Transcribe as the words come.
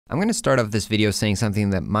I'm going to start off this video saying something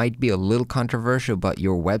that might be a little controversial, but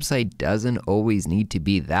your website doesn't always need to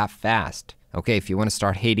be that fast. Okay, if you want to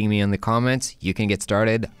start hating me in the comments, you can get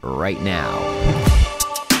started right now.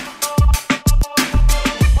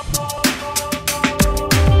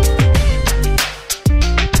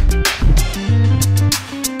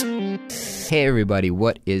 Hey everybody,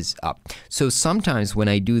 what is up? So sometimes when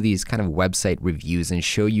I do these kind of website reviews and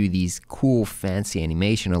show you these cool fancy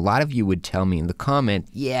animation, a lot of you would tell me in the comment,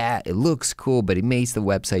 yeah, it looks cool, but it makes the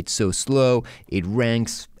website so slow. It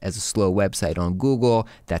ranks as a slow website on Google.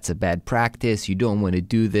 That's a bad practice. You don't want to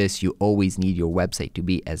do this. You always need your website to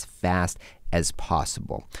be as fast as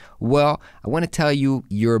possible. Well, I want to tell you,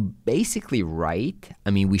 you're basically right. I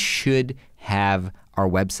mean, we should have our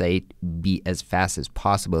website be as fast as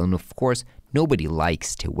possible. And of course, nobody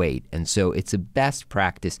likes to wait. And so it's a best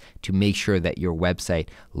practice to make sure that your website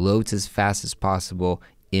loads as fast as possible,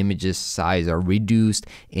 images size are reduced,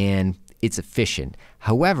 and it's efficient.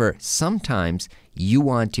 However, sometimes you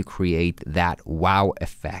want to create that wow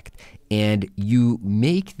effect. And you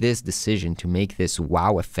make this decision to make this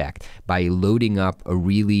wow effect by loading up a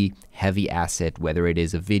really heavy asset, whether it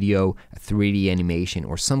is a video, a 3D animation,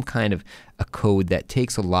 or some kind of a code that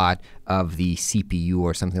takes a lot of the CPU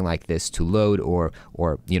or something like this to load or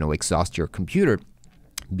exhaust your computer,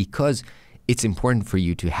 because it's important for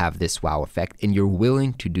you to have this wow effect, and you're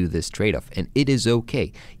willing to do this trade-off, and it is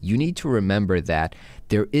okay. You need to remember that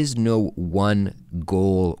there is no one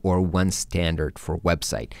goal or one standard for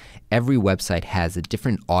website. Every website has a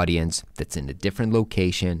different audience that's in a different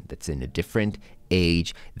location, that's in a different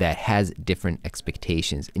age, that has different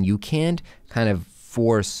expectations, and you can't kind of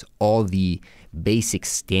force all the basic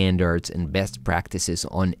standards and best practices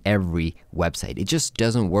on every website. It just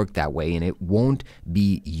doesn't work that way, and it won't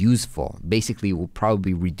be useful. Basically, it will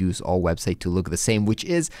probably reduce all websites to look the same, which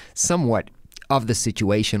is somewhat of the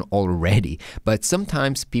situation already. But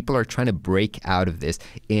sometimes people are trying to break out of this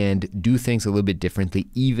and do things a little bit differently,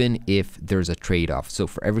 even if there's a trade-off. So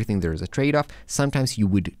for everything there is a trade-off. Sometimes you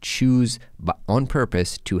would choose on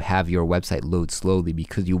purpose to have your website load slowly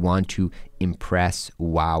because you want to impress,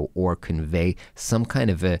 wow, or convey some kind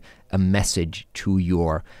of a message to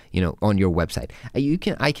your, on your website.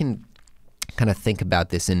 I can kind of think about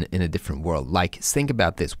this in a different world. Like, think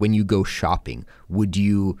about this. When you go shopping, would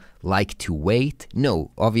you like to wait?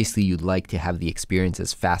 No, obviously you'd like to have the experience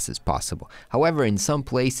as fast as possible. However, in some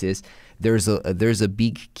places, there's a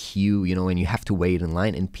big queue, and you have to wait in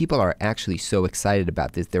line, and people are actually so excited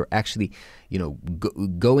about this. They're actually,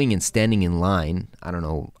 going and standing in line, I don't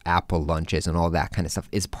know, Apple lunches and all that kind of stuff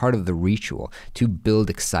is part of the ritual to build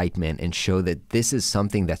excitement and show that this is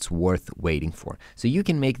something that's worth waiting for. So you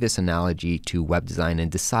can make this analogy to web design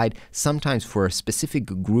and decide sometimes for a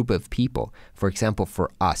specific group of people. For example,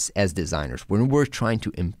 for us as designers, when we're trying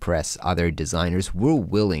to impress other designers, we're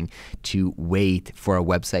willing to wait for a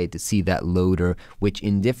website to see that loader, which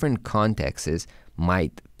in different contexts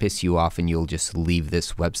might piss you off and you'll just leave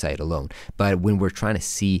this website alone. But when we're trying to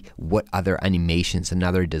see what other animations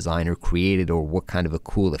another designer created or what kind of a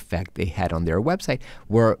cool effect they had on their website,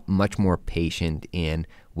 we're much more patient and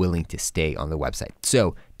willing to stay on the website.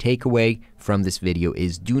 So takeaway from this video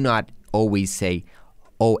is, do not always say,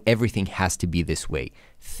 oh, everything has to be this way.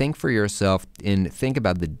 Think for yourself and think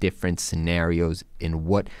about the different scenarios and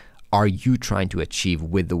what are you trying to achieve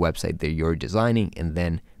with the website that you're designing, and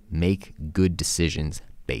then make good decisions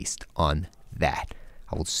based on that.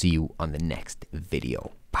 I will see you on the next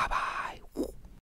video. Bye-bye.